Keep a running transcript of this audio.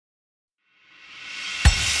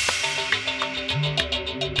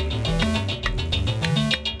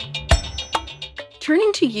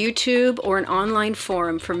Turning to YouTube or an online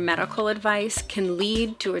forum for medical advice can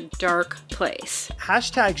lead to a dark place.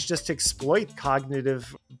 Hashtags just exploit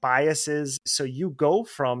cognitive biases. So you go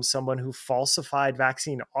from someone who falsified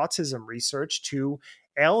vaccine autism research to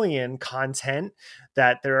alien content,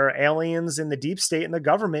 that there are aliens in the deep state and the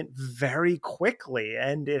government very quickly.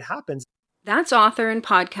 And it happens. That's author and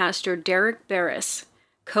podcaster Derek Barris,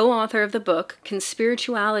 co-author of the book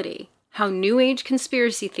Conspirituality: How New Age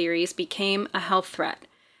Conspiracy Theories Became a Health Threat,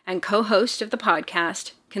 and co-host of the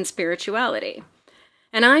podcast Conspirituality.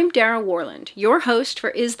 And I'm Dara Warland, your host for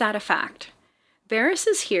Is That a Fact? Barris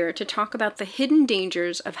is here to talk about the hidden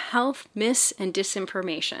dangers of health mis- and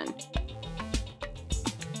disinformation.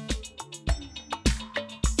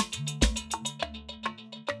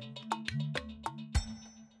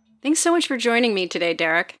 Thanks so much for joining me today,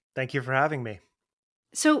 Derek. Thank you for having me.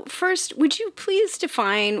 So first, would you please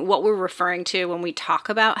define what we're referring to when we talk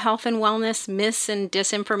about health and wellness, mis- and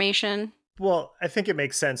disinformation? Well, I think it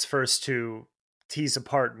makes sense first to tease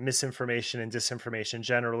apart misinformation and disinformation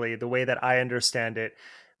generally. The way that I understand it,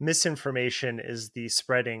 misinformation is the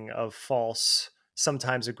spreading of false,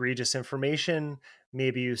 sometimes egregious information.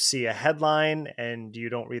 Maybe you see a headline and you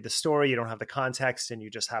don't read the story, you don't have the context, and you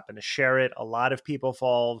just happen to share it. A lot of people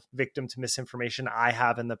fall victim to misinformation. I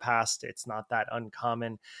have in the past. It's not that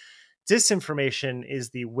uncommon. Disinformation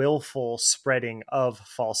is the willful spreading of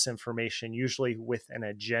false information, usually with an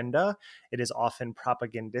agenda. It is often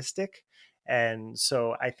propagandistic. And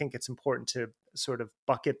so I think it's important to sort of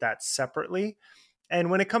bucket that separately. And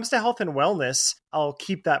when it comes to health and wellness, I'll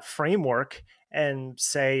keep that framework and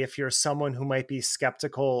say, if you're someone who might be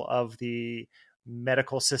skeptical of the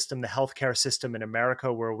medical system, the healthcare system in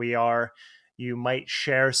America where we are, you might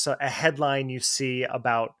share a headline you see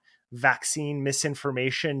about vaccine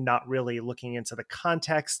misinformation, not really looking into the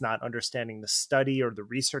context, not understanding the study or the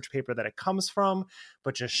research paper that it comes from,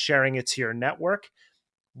 but just sharing it to your network.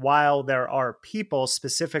 While there are people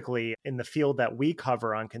specifically in the field that we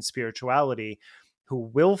cover on conspirituality who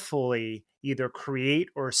willfully either create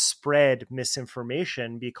or spread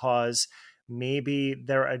misinformation because maybe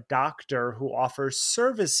they're a doctor who offers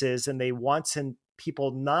services and they want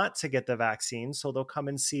people not to get the vaccine, so they'll come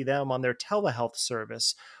and see them on their telehealth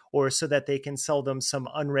service, or so that they can sell them some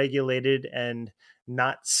unregulated and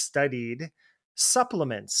not studied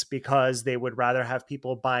supplements because they would rather have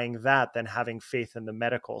people buying that than having faith in the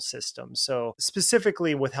medical system. So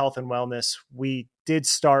specifically with health and wellness, we did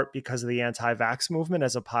start because of the anti-vax movement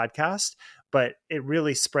as a podcast, but it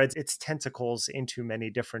really spreads its tentacles into many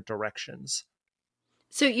different directions.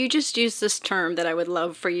 So you just used this term that I would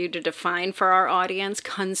love for you to define for our audience,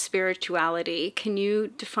 conspirituality. Can you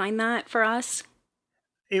define that for us?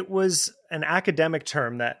 It was an academic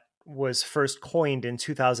term that was first coined in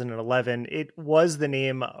 2011. It was the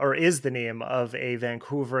name, or is the name, of a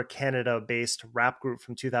Vancouver, Canada-based rap group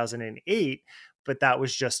from 2008, but that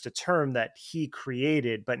was just a term that he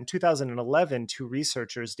created. But in 2011, two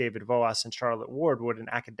researchers, David Voas and Charlotte Ward, wrote an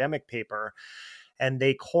academic paper, and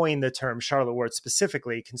they coined the term, Charlotte Ward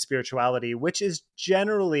specifically, conspirituality, which is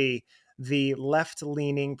generally the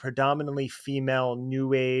left-leaning, predominantly female,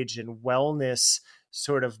 new age and wellness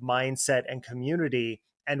sort of mindset and community,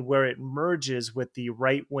 and where it merges with the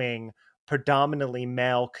right-wing, predominantly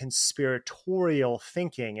male conspiratorial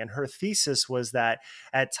thinking. And her thesis was that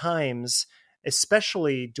at times,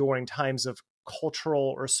 especially during times of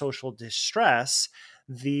cultural or social distress,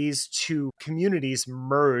 these two communities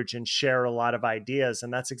merge and share a lot of ideas.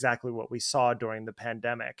 And that's exactly what we saw during the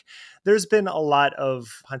pandemic. There's been a lot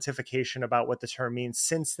of pontification about what the term means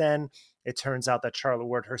since then. It turns out that Charlotte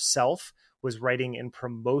Ward herself was writing in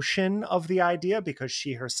promotion of the idea because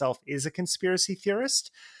she herself is a conspiracy theorist.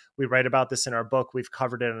 We write about this in our book. We've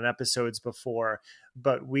covered it on episodes before,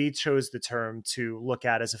 but we chose the term to look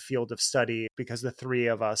at as a field of study because the three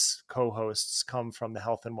of us co-hosts come from the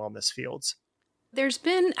health and wellness fields. There's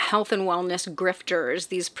been health and wellness grifters,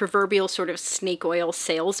 these proverbial sort of snake oil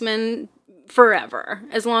salesmen, forever,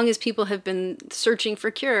 as long as people have been searching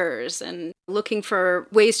for cures and looking for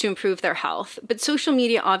ways to improve their health. But social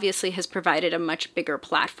media obviously has provided a much bigger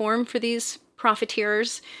platform for these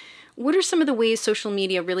profiteers. What are some of the ways social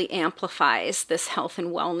media really amplifies this health and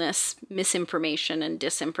wellness misinformation and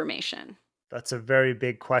disinformation? That's a very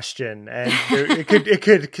big question, and it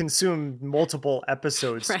could consume multiple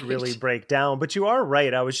episodes to really break down. But you are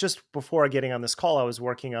right. I was just, before getting on this call, I was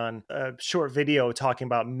working on a short video talking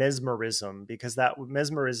about mesmerism, because that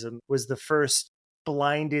mesmerism was the first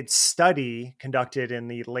blinded study conducted in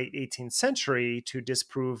the late 18th century to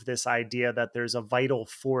disprove this idea that there's a vital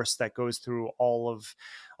force that goes through all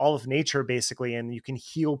of nature basically, and you can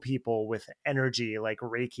heal people with energy like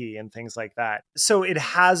Reiki and things like that. So it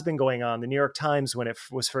has been going on. The New York Times, when it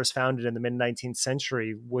was first founded in the mid 19th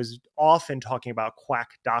century, was often talking about quack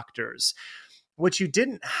doctors. What you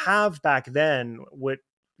didn't have back then, what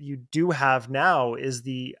you do have now, is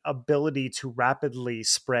the ability to rapidly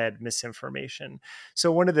spread misinformation.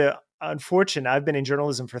 So one of the unfortunate, I've been in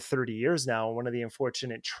journalism for 30 years now. One of the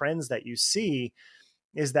unfortunate trends that you see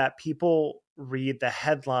is that people read the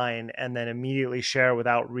headline and then immediately share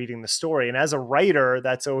without reading the story. And as a writer,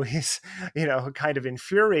 that's always, kind of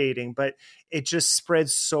infuriating, but it just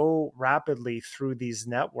spreads so rapidly through these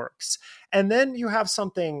networks. And then you have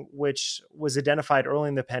something which was identified early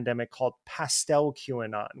in the pandemic called pastel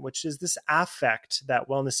QAnon, which is this affect that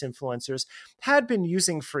wellness influencers had been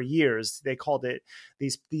using for years. They called it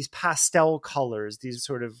these pastel colors, these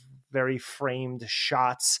sort of very framed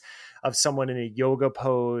shots of someone in a yoga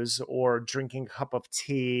pose or drinking a cup of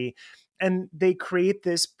tea. And they create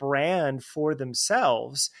this brand for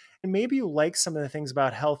themselves. And maybe you like some of the things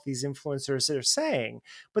about health these influencers are saying,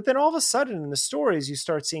 but then all of a sudden in the stories, you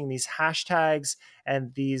start seeing these hashtags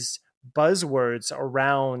and these buzzwords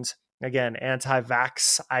around, again,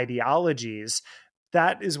 anti-vax ideologies.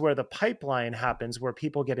 That is where the pipeline happens, where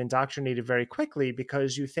people get indoctrinated very quickly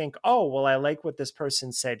because you think, oh, well, I like what this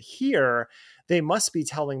person said here. They must be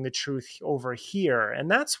telling the truth over here. And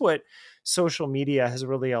that's what social media has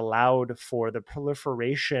really allowed for, the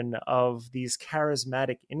proliferation of these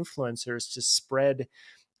charismatic influencers to spread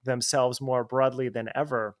themselves more broadly than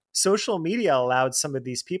ever. Social media allowed some of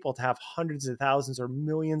these people to have hundreds of thousands or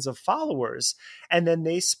millions of followers, and then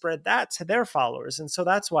they spread that to their followers. And so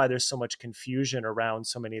that's why there's so much confusion around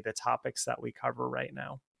so many of the topics that we cover right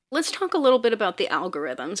now. Let's talk a little bit about the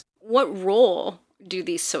algorithms. What role do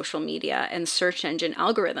these social media and search engine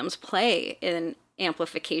algorithms play in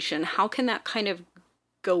amplification? How can that kind of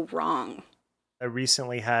go wrong? I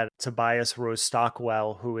recently had Tobias Rose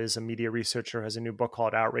Stockwell, who is a media researcher, has a new book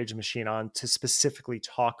called Outrage Machine, on to specifically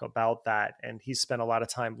talk about that. And he spent a lot of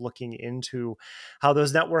time looking into how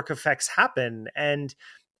those network effects happen. And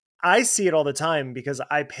I see it all the time because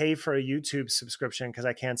I pay for a YouTube subscription because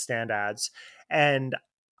I can't stand ads. And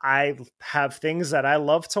I have things that I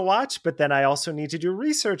love to watch, but then I also need to do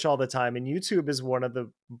research all the time. And YouTube is one of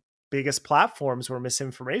the biggest platforms where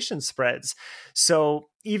misinformation spreads. So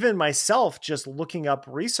even myself, just looking up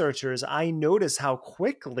researchers, I notice how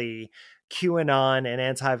quickly QAnon and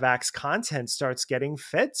anti-vax content starts getting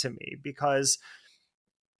fed to me, because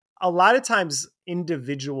a lot of times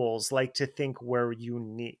individuals like to think we're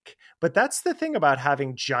unique. But that's the thing about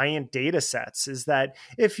having giant data sets, is that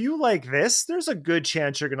if you like this, there's a good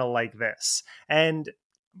chance you're going to like this. And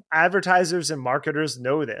advertisers and marketers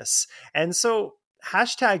know this. And so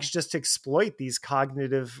hashtags just exploit these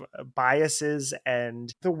cognitive biases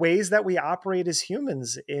and the ways that we operate as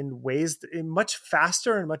humans in ways in much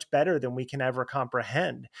faster and much better than we can ever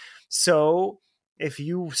comprehend. So if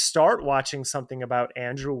you start watching something about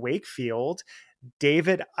Andrew Wakefield,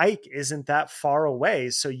 David Icke isn't that far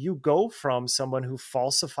away. So you go from someone who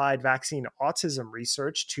falsified vaccine autism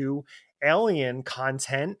research to alien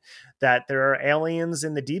content, that there are aliens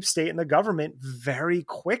in the deep state and the government, very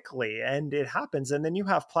quickly. And it happens. And then you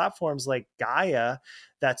have platforms like Gaia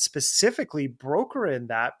that specifically broker in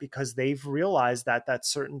that because they've realized that that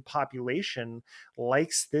certain population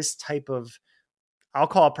likes this type of, I'll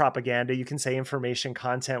call it propaganda, you can say information,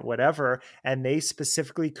 content, whatever, and they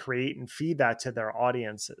specifically create and feed that to their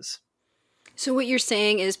audiences. So what you're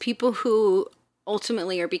saying is people who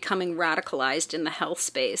ultimately are becoming radicalized in the health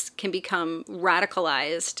space can become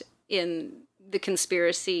radicalized in the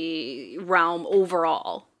conspiracy realm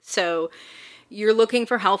overall. So you're looking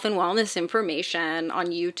for health and wellness information on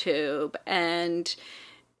YouTube, and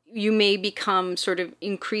you may become sort of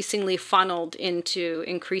increasingly funneled into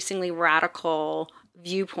increasingly radical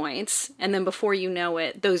viewpoints. And then before you know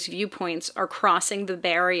it, those viewpoints are crossing the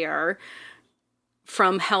barrier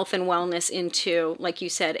from health and wellness into, like you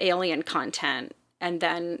said, alien content. And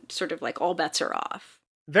then sort of like all bets are off.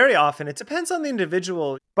 Very often. It depends on the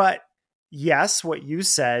individual. But yes, what you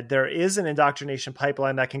said, there is an indoctrination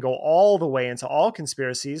pipeline that can go all the way into all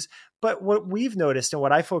conspiracies. But what we've noticed and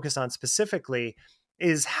what I focus on specifically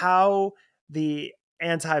is how the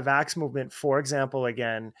anti-vax movement, for example,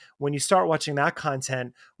 again, when you start watching that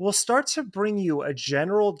content, will start to bring you a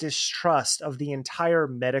general distrust of the entire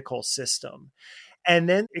medical system. And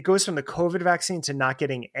then it goes from the COVID vaccine to not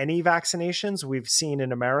getting any vaccinations. We've seen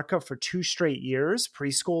in America for 2 straight years,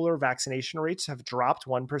 preschooler vaccination rates have dropped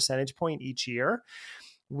 1 percentage point each year.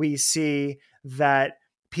 We see that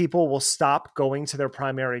people will stop going to their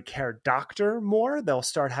primary care doctor more. They'll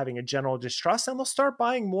start having a general distrust and they'll start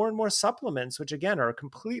buying more and more supplements, which again are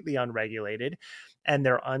completely unregulated and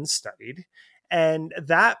they're unstudied. And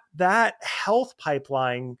that health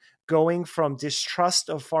pipeline going from distrust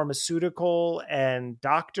of pharmaceutical and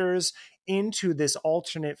doctors into this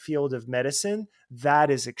alternate field of medicine, that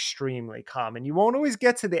is extremely common. You won't always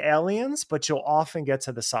get to the aliens, but you'll often get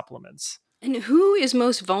to the supplements. And who is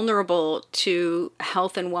most vulnerable to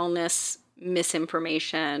health and wellness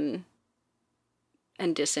misinformation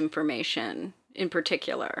and disinformation in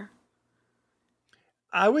particular?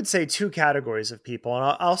 I would say two categories of people,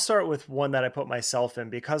 and I'll start with one that I put myself in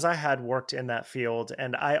because I had worked in that field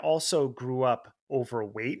and I also grew up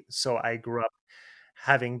overweight. So I grew up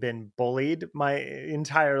having been bullied my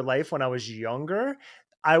entire life when I was younger.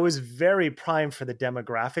 I was very primed for the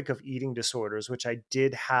demographic of eating disorders, which I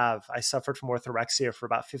did have. I suffered from orthorexia for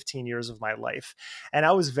about 15 years of my life. And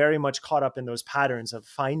I was very much caught up in those patterns of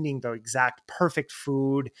finding the exact perfect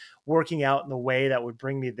food, working out in the way that would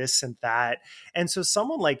bring me this and that. And so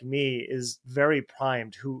someone like me is very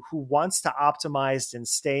primed who wants to optimize and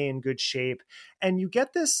stay in good shape. And you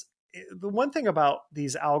get this, the one thing about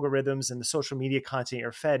these algorithms and the social media content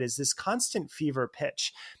you're fed is this constant fever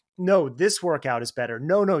pitch. No, this workout is better.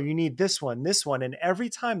 No, you need this one, this one. And every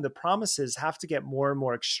time the promises have to get more and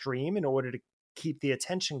more extreme in order to keep the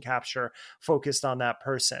attention capture focused on that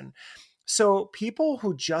person. So people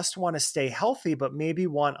who just want to stay healthy, but maybe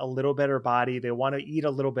want a little better body, they want to eat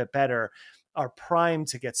a little bit better, are primed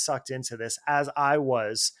to get sucked into this, as I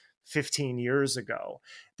was 15 years ago.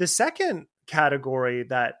 The second category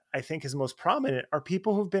that I think is most prominent are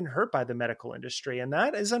people who've been hurt by the medical industry. And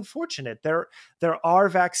that is unfortunate. There are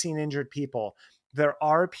vaccine injured people. There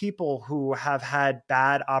are people who have had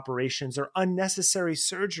bad operations or unnecessary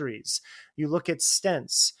surgeries. You look at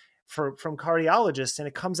stents from cardiologists, and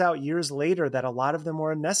it comes out years later that a lot of them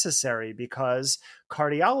were unnecessary because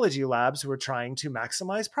cardiology labs were trying to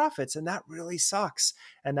maximize profits. And that really sucks.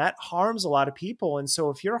 And that harms a lot of people. And so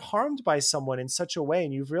if you're harmed by someone in such a way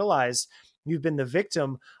and you've realized you've been the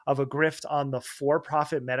victim of a grift on the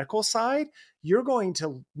for-profit medical side, you're going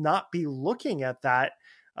to not be looking at that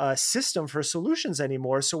system for solutions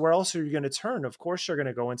anymore. So where else are you going to turn? Of course, you're going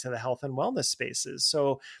to go into the health and wellness spaces.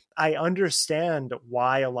 So I understand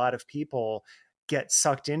why a lot of people get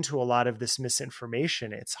sucked into a lot of this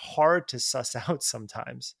misinformation. It's hard to suss out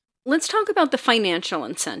sometimes. Let's talk about the financial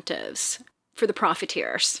incentives for the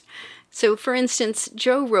profiteers. So, for instance,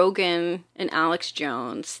 Joe Rogan and Alex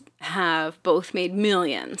Jones have both made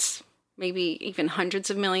millions, maybe even hundreds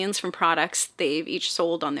of millions from products they've each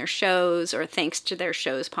sold on their shows or thanks to their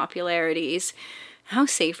shows' popularities. How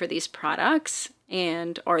safe are these products,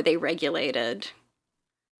 and are they regulated?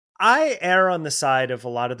 I err on the side of a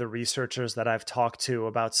lot of the researchers that I've talked to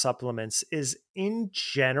about supplements is in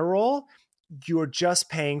general, you're just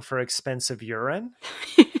paying for expensive urine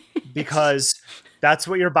because that's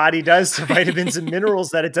what your body does to vitamins and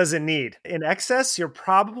minerals that it doesn't need. In excess, you're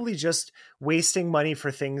probably just wasting money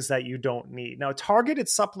for things that you don't need. Now, targeted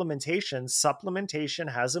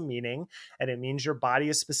supplementation has a meaning, and it means your body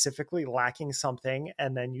is specifically lacking something,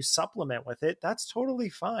 and then you supplement with it. That's totally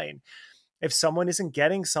fine. If someone isn't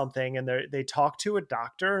getting something and they talk to a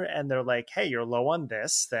doctor and they're like, hey, you're low on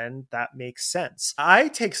this, then that makes sense. I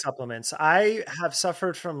take supplements. I have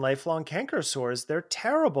suffered from lifelong canker sores. They're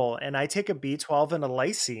terrible. And I take a B12 and a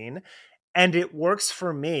lysine, and it works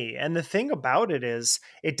for me. And the thing about it is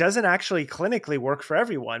it doesn't actually clinically work for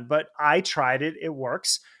everyone, but I tried it. It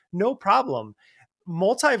works. No problem.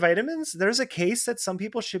 Multivitamins, there's a case that some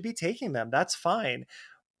people should be taking them. That's fine.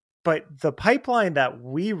 But the pipeline that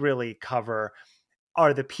we really cover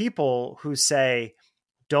are the people who say,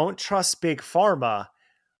 don't trust big pharma,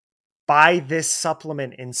 buy this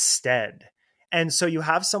supplement instead. And so you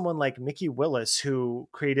have someone like Mickey Willis, who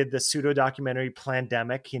created the pseudo documentary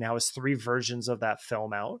Plandemic. He now has 3 versions of that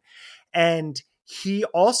film out. And he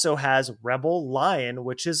also has Rebel Lion,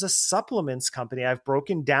 which is a supplements company. I've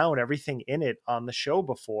broken down everything in it on the show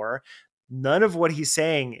before. None of what he's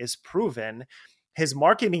saying is proven. His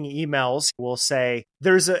marketing emails will say,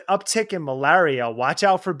 there's an uptick in malaria. Watch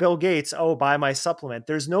out for Bill Gates. Oh, buy my supplement.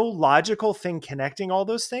 There's no logical thing connecting all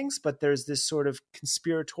those things, but there's this sort of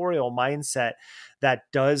conspiratorial mindset that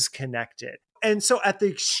does connect it. And so at the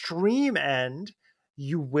extreme end,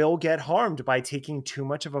 you will get harmed by taking too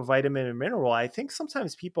much of a vitamin and mineral. I think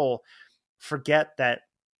sometimes people forget that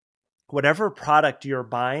whatever product you're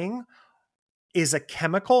buying, is a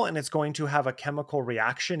chemical and it's going to have a chemical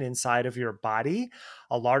reaction inside of your body.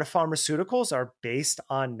 A lot of pharmaceuticals are based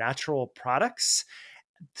on natural products.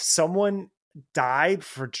 Someone died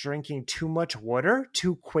for drinking too much water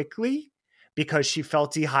too quickly because she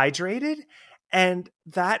felt dehydrated. And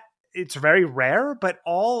that it's very rare, but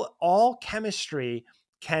all chemistry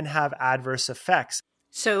can have adverse effects.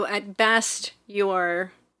 So at best,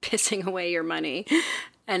 you're pissing away your money.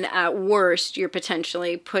 And at worst, you're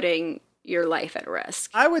potentially putting your life at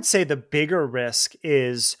risk. I would say the bigger risk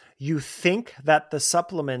is you think that the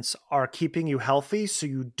supplements are keeping you healthy so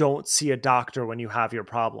you don't see a doctor when you have your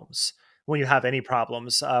problems, when you have any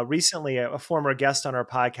problems. Recently, a former guest on our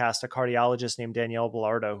podcast, a cardiologist named Danielle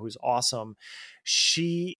Bellardo, who's awesome,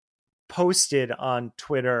 she posted on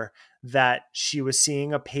Twitter that she was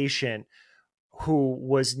seeing a patient who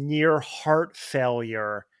was near heart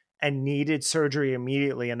failure and needed surgery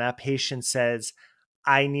immediately. And that patient says,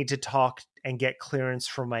 I need to talk and get clearance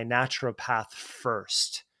from my naturopath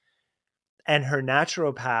first. And her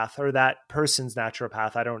naturopath, or that person's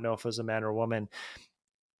naturopath, I don't know if it was a man or a woman,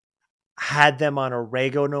 had them on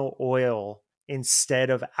oregano oil instead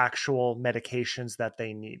of actual medications that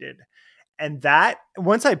they needed. And that,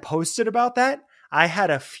 once I posted about that, I had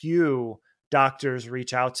a few doctors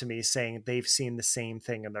reach out to me saying they've seen the same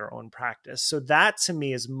thing in their own practice. So that to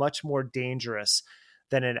me is much more dangerous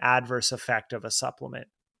than an adverse effect of a supplement.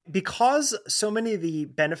 Because so many of the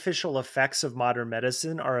beneficial effects of modern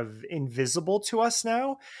medicine are invisible to us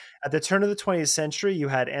now, at the turn of the 20th century, you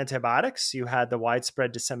had antibiotics, you had the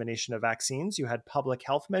widespread dissemination of vaccines, you had public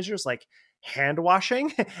health measures like hand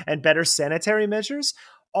washing and better sanitary measures.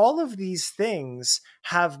 All of these things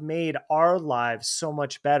have made our lives so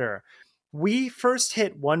much better. We first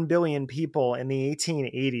hit 1 billion people in the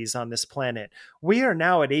 1880s on this planet. We are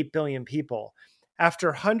now at 8 billion people.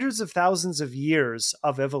 After hundreds of thousands of years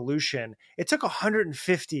of evolution, it took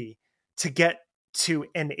 150 to get to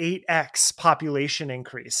an 8x population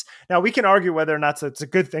increase. Now, we can argue whether or not that's a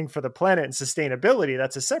good thing for the planet and sustainability.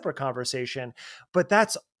 That's a separate conversation, but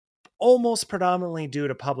that's almost predominantly due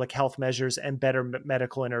to public health measures and better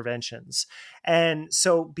medical interventions. And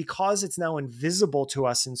so because it's now invisible to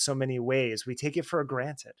us in so many ways, we take it for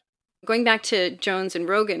granted. Going back to Jones and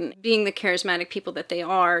Rogan, being the charismatic people that they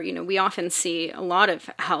are, we often see a lot of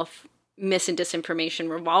health mis and disinformation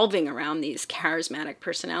revolving around these charismatic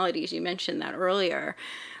personalities. You mentioned that earlier.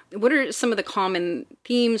 What are some of the common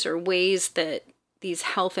themes or ways that these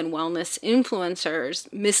health and wellness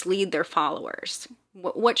influencers mislead their followers?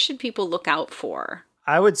 What should people look out for?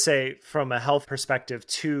 I would say from a health perspective,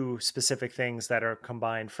 two specific things that are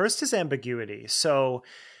combined. First is ambiguity. So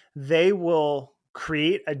they will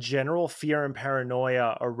create a general fear and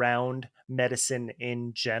paranoia around medicine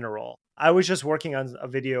in general. I was just working on a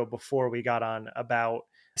video before we got on about,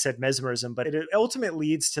 I said mesmerism, but it ultimately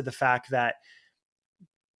leads to the fact that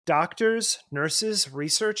doctors, nurses,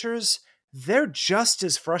 researchers, they're just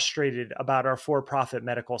as frustrated about our for-profit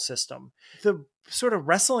medical system. The sort of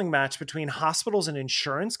wrestling match between hospitals and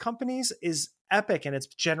insurance companies is epic, and it's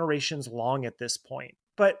generations long at this point.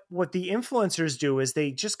 But what the influencers do is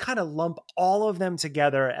they just kind of lump all of them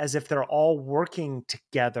together as if they're all working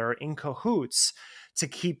together in cahoots to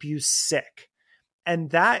keep you sick.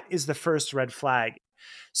 And that is the first red flag.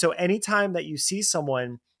 So anytime that you see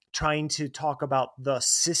someone trying to talk about the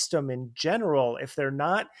system in general, if they're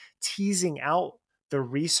not teasing out the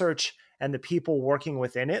research and the people working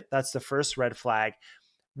within it, that's the first red flag,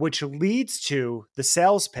 which leads to the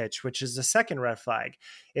sales pitch, which is the second red flag.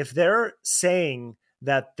 If they're saying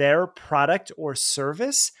that their product or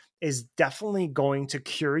service is definitely going to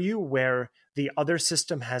cure you where the other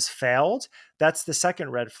system has failed, that's the second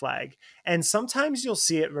red flag. And sometimes you'll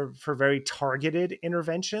see it for very targeted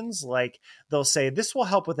interventions. Like they'll say, this will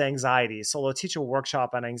help with anxiety. So they'll teach a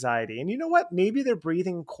workshop on anxiety. And you know what? Maybe their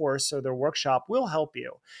breathing course or their workshop will help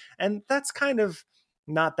you. And that's kind of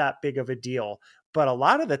not that big of a deal. But a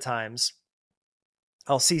lot of the times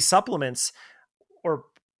I'll see supplements or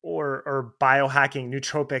biohacking,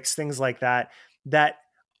 nootropics, things like that, that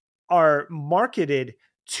are marketed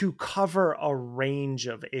to cover a range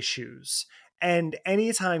of issues. And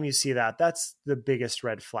anytime you see that, that's the biggest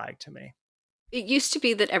red flag to me. It used to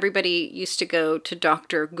be that everybody used to go to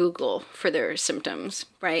Dr. Google for their symptoms,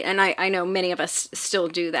 right? And I know many of us still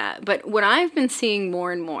do that. But what I've been seeing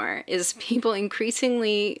more and more is people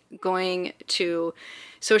increasingly going to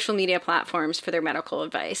social media platforms for their medical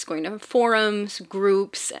advice, going to forums,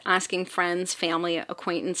 groups, asking friends, family,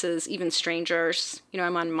 acquaintances, even strangers.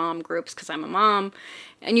 I'm on mom groups because I'm a mom.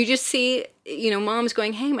 And you just see, moms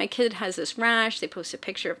going, hey, my kid has this rash. They post a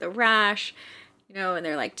picture of the rash. And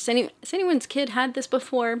they're like, has anyone's kid had this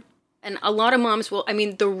before? And a lot of moms will, I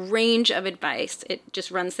mean, the range of advice, it just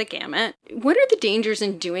runs the gamut. What are the dangers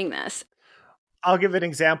in doing this? I'll give an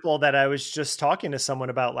example that I was just talking to someone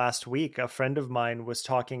about last week. A friend of mine was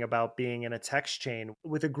talking about being in a text chain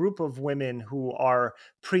with a group of women who are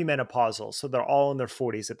premenopausal. So they're all in their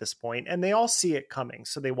 40s at this point, and they all see it coming.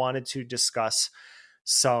 So they wanted to discuss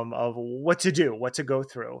some of what to do, what to go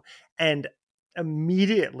through. And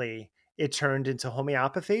immediately it turned into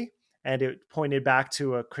homeopathy. And it pointed back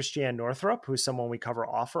to a Christiane Northrup, who's someone we cover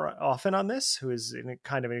often on this, who is in a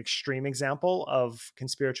kind of an extreme example of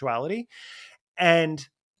conspirituality. And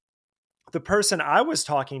the person I was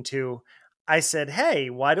talking to, I said, "Hey,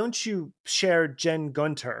 why don't you share Jen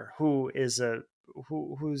Gunter, who's a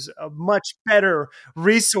much better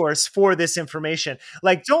resource for this information?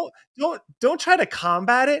 Like, don't try to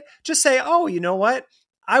combat it. Just say, oh, you know what?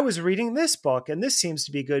 I was reading this book, and this seems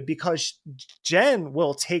to be good because Jen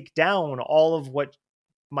will take down all of what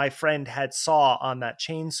my friend had saw on that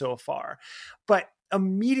chain so far." But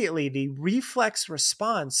immediately the reflex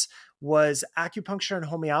response was acupuncture and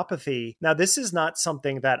homeopathy. Now, this is not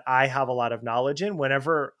something that I have a lot of knowledge in.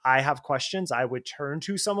 Whenever I have questions, I would turn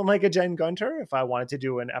to someone like a Jen Gunter. If I wanted to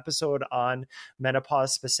do an episode on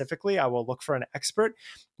menopause specifically, I will look for an expert.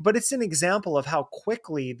 But it's an example of how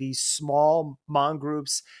quickly these small mom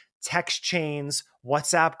groups, text chains,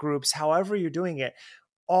 WhatsApp groups, however you're doing it,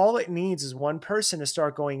 all it needs is one person to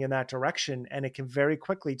start going in that direction, and it can very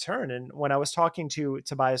quickly turn. And when I was talking to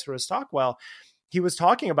Tobias Rose Stockwell, he was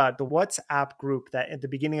talking about the WhatsApp group that at the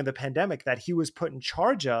beginning of the pandemic that he was put in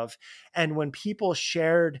charge of. And when people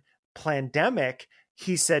shared pandemic,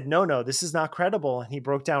 he said, no, this is not credible. And he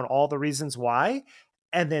broke down all the reasons why.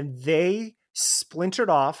 And then they splintered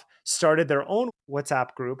off, started their own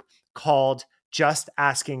WhatsApp group called Just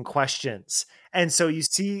Asking Questions. And so you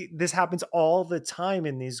see, this happens all the time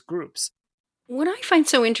in these groups. What I find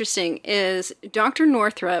so interesting is Dr.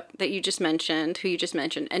 Northrup, that you just mentioned, who you just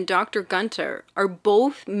mentioned, and Dr. Gunter are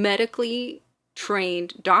both medically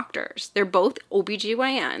trained doctors. They're both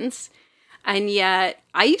OBGYNs. And yet,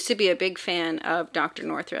 I used to be a big fan of Dr.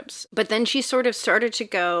 Northrup's, but then she sort of started to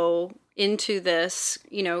go into this,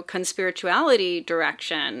 conspirituality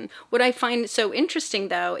direction. What I find so interesting,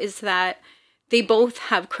 though, is that they both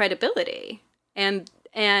have credibility, and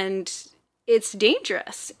it's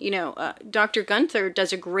dangerous. Dr. Gunther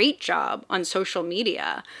does a great job on social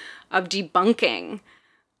media of debunking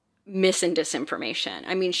mis and disinformation.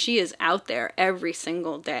 I mean, she is out there every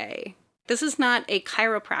single day. This is not a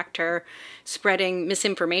chiropractor spreading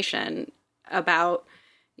misinformation about,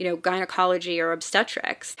 gynecology or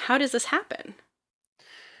obstetrics. How does this happen?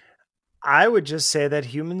 I would just say that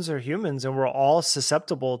humans are humans and we're all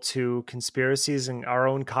susceptible to conspiracies and our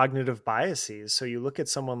own cognitive biases. So you look at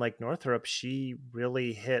someone like Northrup, she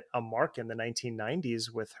really hit a mark in the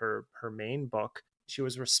 1990s with her main book. She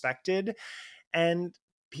was respected, and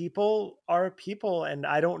people are people. And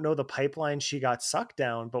I don't know the pipeline she got sucked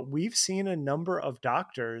down, but we've seen a number of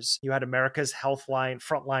doctors. You had America's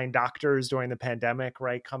frontline doctors during the pandemic,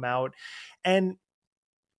 right, come out. And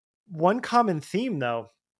one common theme,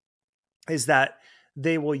 though, is that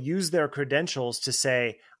they will use their credentials to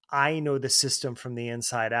say, I know the system from the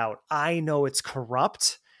inside out. I know it's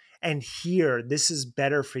corrupt. And here, this is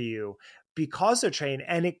better for you because they're trained.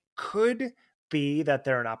 And it could be that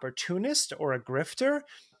they're an opportunist or a grifter,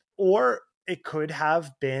 or it could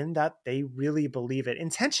have been that they really believe it.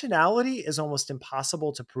 Intentionality is almost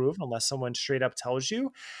impossible to prove unless someone straight up tells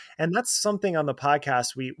you. And that's something on the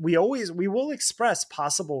podcast. We will express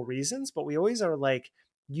possible reasons, but we always are like,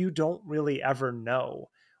 you don't really ever know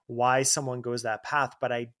why someone goes that path.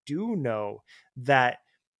 But I do know that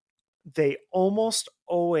they almost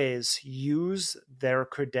always use their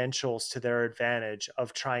credentials to their advantage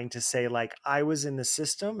of trying to say, like, I was in the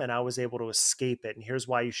system and I was able to escape it. And here's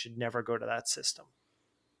why you should never go to that system.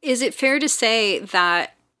 Is it fair to say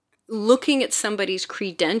that looking at somebody's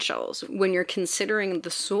credentials when you're considering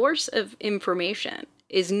the source of information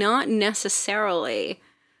is not necessarily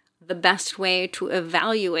the best way to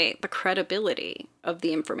evaluate the credibility of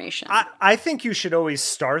the information? I think you should always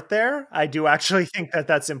start there. I do actually think that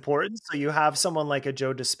that's important. So you have someone like a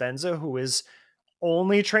Joe Dispenza who is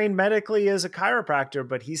only trained medically as a chiropractor,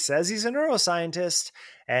 but he says he's a neuroscientist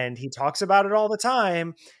and he talks about it all the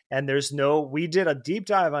time. And we did a deep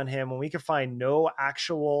dive on him and we could find no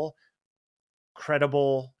actual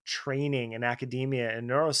credible training in academia and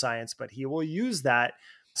neuroscience, but he will use that.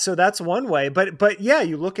 So that's one way. But yeah,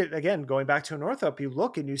 you look at, again, going back to Northup, you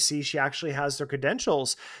look and you see she actually has their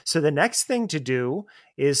credentials. So the next thing to do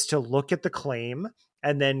is to look at the claim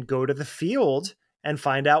and then go to the field and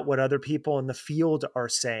find out what other people in the field are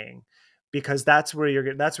saying. because that's where you're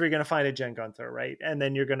going to find a Jen Gunther, right? And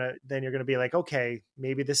then you're going to be like, okay,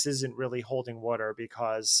 maybe this isn't really holding water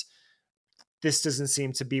because this doesn't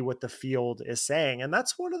seem to be what the field is saying. And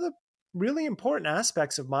that's one of the really important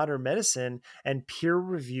aspects of modern medicine and peer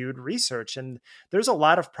reviewed research. And there's a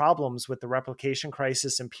lot of problems with the replication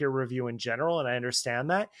crisis and peer review in general. And I understand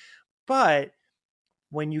that. But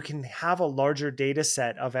when you can have a larger data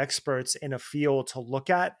set of experts in a field to look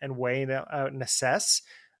at and weigh out and assess,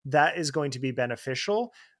 that is going to be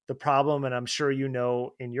beneficial. The problem, and I'm sure you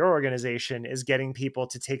know in your organization, is getting people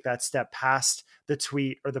to take that step past the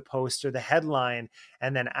tweet or the post or the headline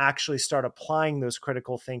and then actually start applying those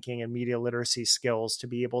critical thinking and media literacy skills to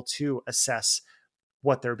be able to assess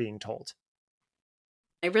what they're being told.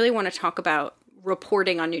 I really want to talk about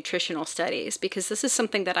reporting on nutritional studies because this is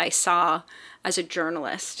something that I saw as a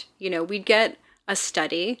journalist. We'd get a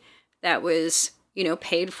study that was,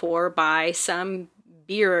 paid for by some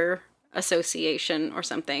beer association or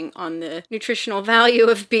something on the nutritional value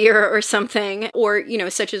of beer or something, or,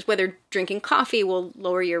 such as whether drinking coffee will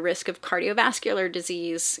lower your risk of cardiovascular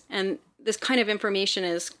disease. And this kind of information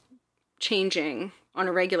is changing on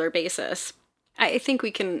a regular basis. I think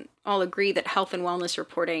we can all agree that health and wellness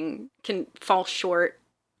reporting can fall short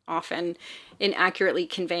often in accurately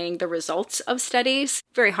conveying the results of studies.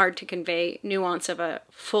 Very hard to convey nuance of a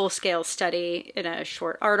full-scale study in a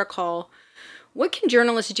short article. What can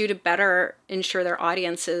journalists do to better ensure their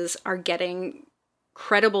audiences are getting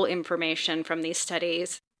credible information from these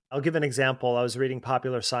studies? I'll give an example. I was reading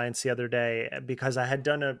Popular Science the other day because I had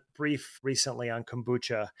done a brief recently on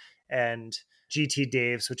kombucha, and GT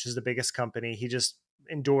Daves, which is the biggest company, he just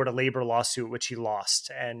endured a labor lawsuit, which he lost.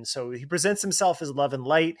 And so he presents himself as love and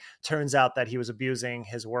light. Turns out that he was abusing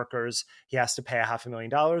his workers. He has to pay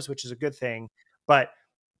 $500,000, which is a good thing. But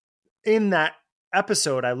in that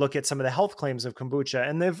episode, I look at some of the health claims of kombucha,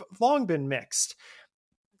 and they've long been mixed.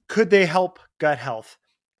 Could they help gut health?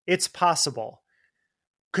 It's possible.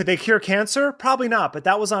 Could they cure cancer? Probably not, but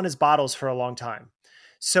that was on his bottles for a long time.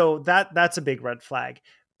 So that's a big red flag.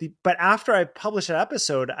 But after I published that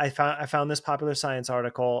episode, I found this Popular Science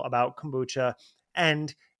article about kombucha,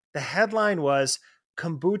 and the headline was,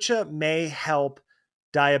 kombucha may help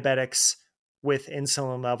diabetics with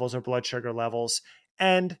insulin levels or blood sugar levels.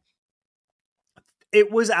 And it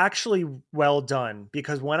was actually well done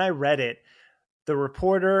because when I read it, the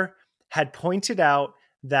reporter had pointed out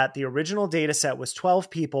that the original data set was 12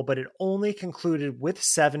 people, but it only concluded with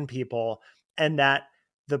 7 people, and that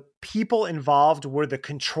the people involved were the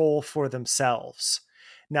control for themselves.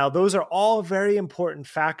 Now, those are all very important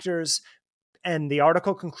factors, and the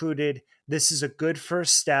article concluded this is a good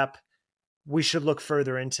first step. We should look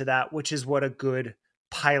further into that, which is what a good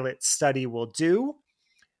pilot study will do.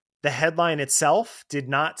 The headline itself did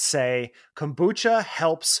not say kombucha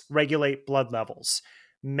helps regulate blood levels.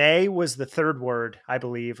 May was the third word, I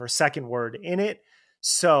believe, or second word in it.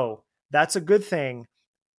 So that's a good thing.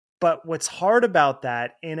 But what's hard about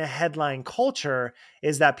that in a headline culture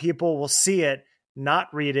is that people will see it,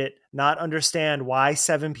 not read it, not understand why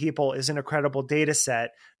 7 people isn't a credible data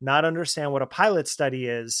set, not understand what a pilot study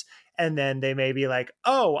is. And then they may be like,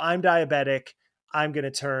 oh, I'm diabetic, I'm going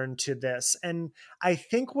to turn to this. And I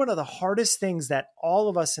think one of the hardest things that all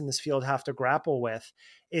of us in this field have to grapple with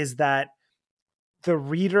is that the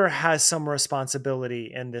reader has some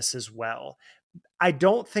responsibility in this as well. I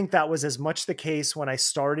don't think that was as much the case when I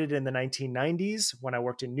started in the 1990s, when I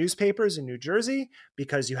worked in newspapers in New Jersey,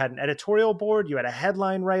 because you had an editorial board, you had a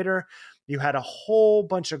headline writer, you had a whole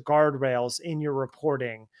bunch of guardrails in your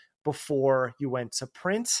reporting before you went to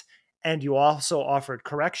print, and you also offered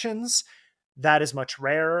corrections. That is much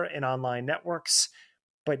rarer in online networks.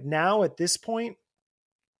 But now at this point,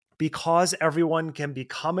 because everyone can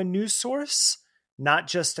become a news source, not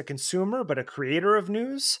just a consumer, but a creator of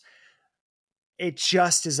news, it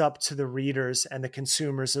just is up to the readers and the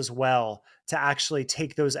consumers as well to actually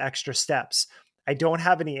take those extra steps. I don't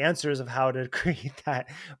have any answers of how to create that,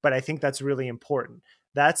 but I think that's really important.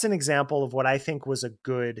 That's an example of what I think was a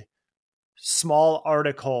good small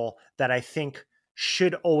article that I think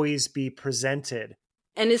should always be presented.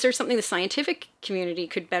 And is there something the scientific community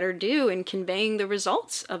could better do in conveying the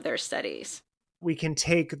results of their studies? We can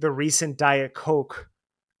take the recent Diet Coke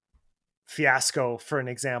fiasco for an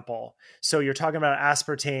example. So you're talking about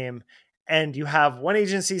aspartame, and you have one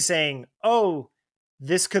agency saying, oh,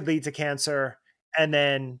 this could lead to cancer, and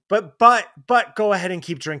then but go ahead and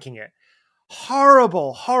keep drinking it.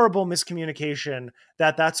 Horrible miscommunication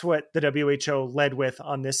that's what the WHO led with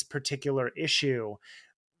on this particular issue,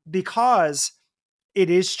 because it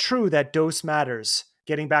is true that dose matters.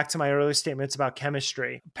 getting back to my earlier statements about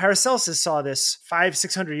chemistry, Paracelsus saw this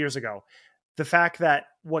 500-600 years ago. The fact that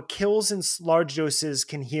what kills in large doses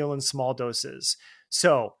can heal in small doses.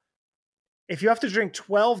 So if you have to drink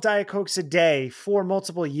 12 Diet Cokes a day for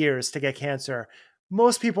multiple years to get cancer,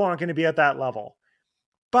 most people aren't going to be at that level.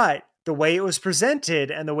 But the way it was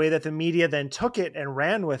presented and the way that the media then took it and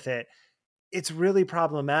ran with it, it's really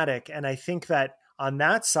problematic. And I think that on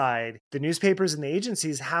that side, the newspapers and the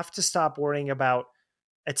agencies have to stop worrying about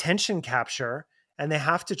attention capture, and they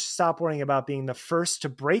have to stop worrying about being the first to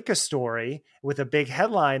break a story with a big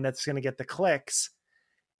headline that's going to get the clicks.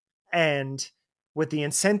 And with the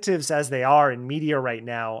incentives as they are in media right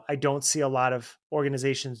now, I don't see a lot of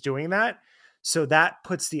organizations doing that. So that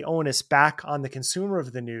puts the onus back on the consumer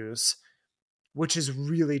of the news, which is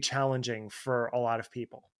really challenging for a lot of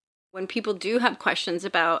people. When people do have questions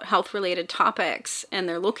about health-related topics and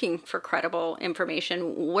they're looking for credible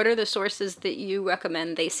information, what are the sources that you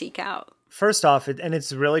recommend they seek out? First off, and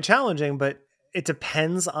it's really challenging, but it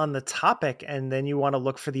depends on the topic. And then you want to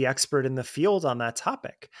look for the expert in the field on that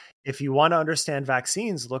topic. If you want to understand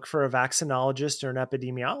vaccines, look for a vaccinologist or an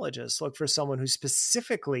epidemiologist. Look for someone who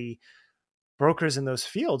specifically brokers in those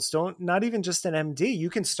fields. Not even just an MD.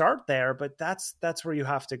 You can start there, but that's where you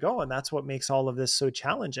have to go. And that's what makes all of this so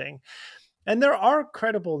challenging. And there are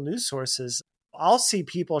credible news sources. I'll see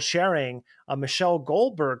people sharing a Michelle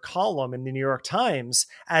Goldberg column in the New York Times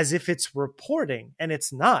as if it's reporting, and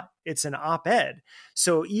it's not. It's an op-ed.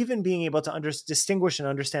 So even being able to distinguish and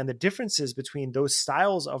understand the differences between those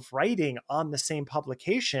styles of writing on the same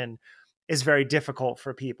publication is very difficult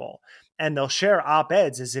for people. And they'll share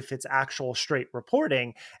op-eds as if it's actual straight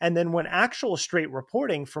reporting. And then when actual straight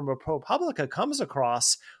reporting from a ProPublica comes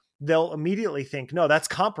across, they'll immediately think, no, that's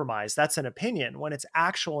compromise. That's an opinion, when it's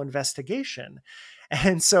actual investigation.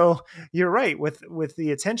 And so you're right, with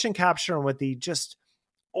the attention capture and with the just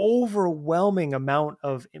overwhelming amount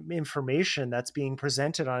of information that's being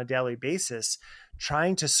presented on a daily basis,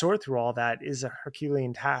 trying to sort through all that is a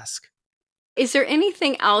Herculean task. Is there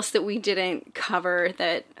anything else that we didn't cover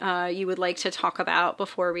that you would like to talk about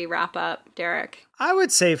before we wrap up, Derek? I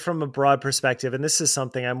would say from a broad perspective, and this is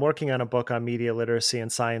something I'm working on a book on media literacy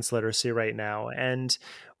and science literacy right now. And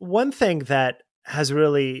one thing that has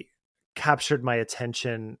really captured my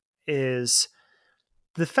attention is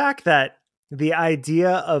the fact that the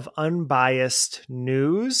idea of unbiased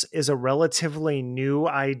news is a relatively new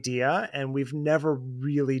idea, and we've never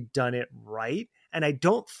really done it right. And I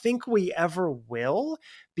don't think we ever will,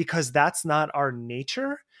 because that's not our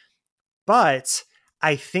nature. But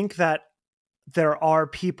I think that there are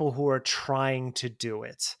people who are trying to do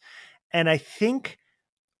it. And I think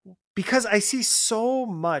because I see so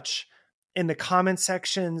much in the comment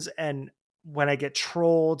sections and when I get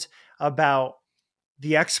trolled about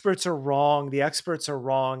the experts are wrong, the experts are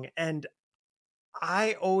wrong. And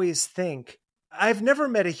I always think I've never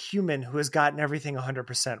met a human who has gotten everything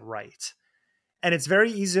 100% right. And it's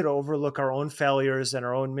very easy to overlook our own failures and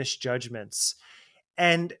our own misjudgments.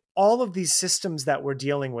 And all of these systems that we're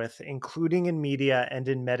dealing with, including in media and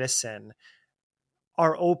in medicine,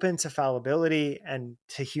 are open to fallibility and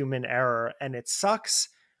to human error. And it sucks,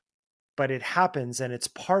 but it happens and it's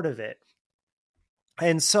part of it.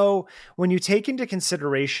 And so when you take into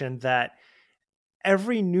consideration that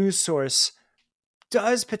every news source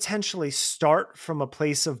does potentially start from a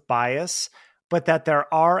place of bias, but that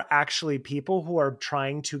there are actually people who are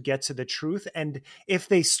trying to get to the truth. And if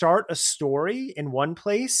they start a story in one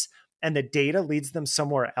place and the data leads them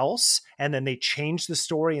somewhere else, and then they change the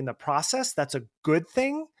story in the process, that's a good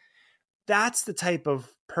thing. That's the type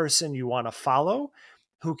of person you want to follow,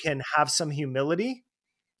 who can have some humility.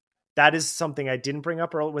 That is something I didn't bring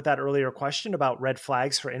up with that earlier question about red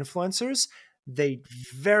flags for influencers.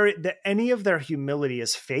 Any of their humility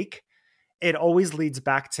is fake. It always leads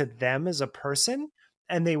back to them as a person,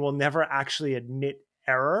 and they will never actually admit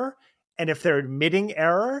error. And if they're admitting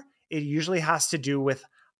error, it usually has to do with,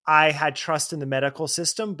 I had trust in the medical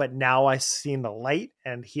system, but now I've seen the light,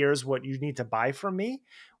 and here's what you need to buy from me,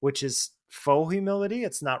 which is faux humility.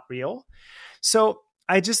 It's not real. So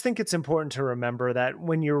I just think it's important to remember that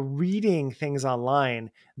when you're reading things online,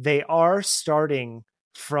 they are starting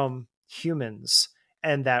from humans,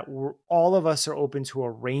 and that all of us are open to a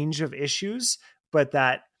range of issues, but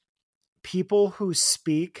that people who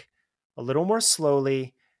speak a little more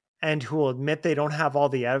slowly and who will admit they don't have all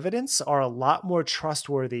the evidence are a lot more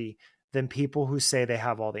trustworthy than people who say they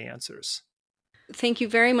have all the answers. Thank you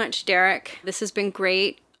very much, Derek. This has been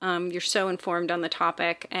great. You're so informed on the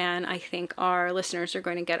topic, and I think our listeners are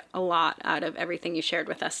going to get a lot out of everything you shared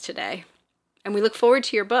with us today. And we look forward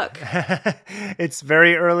to your book. It's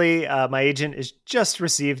very early. My agent has just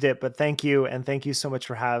received it, but thank you. And thank you so much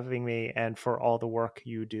for having me and for all the work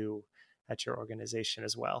you do at your organization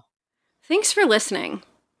as well. Thanks for listening.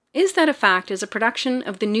 Is That a Fact is a production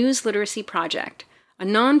of the News Literacy Project, a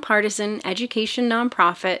nonpartisan education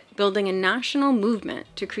nonprofit building a national movement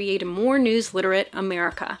to create a more news literate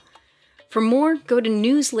America. For more, go to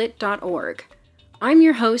newslit.org. I'm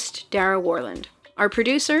your host, Dara Warland. Our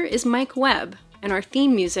producer is Mike Webb, and our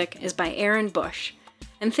theme music is by Aaron Bush.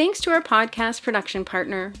 And thanks to our podcast production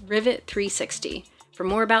partner, Rivet 360. For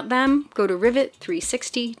more about them, go to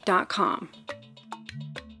rivet360.com.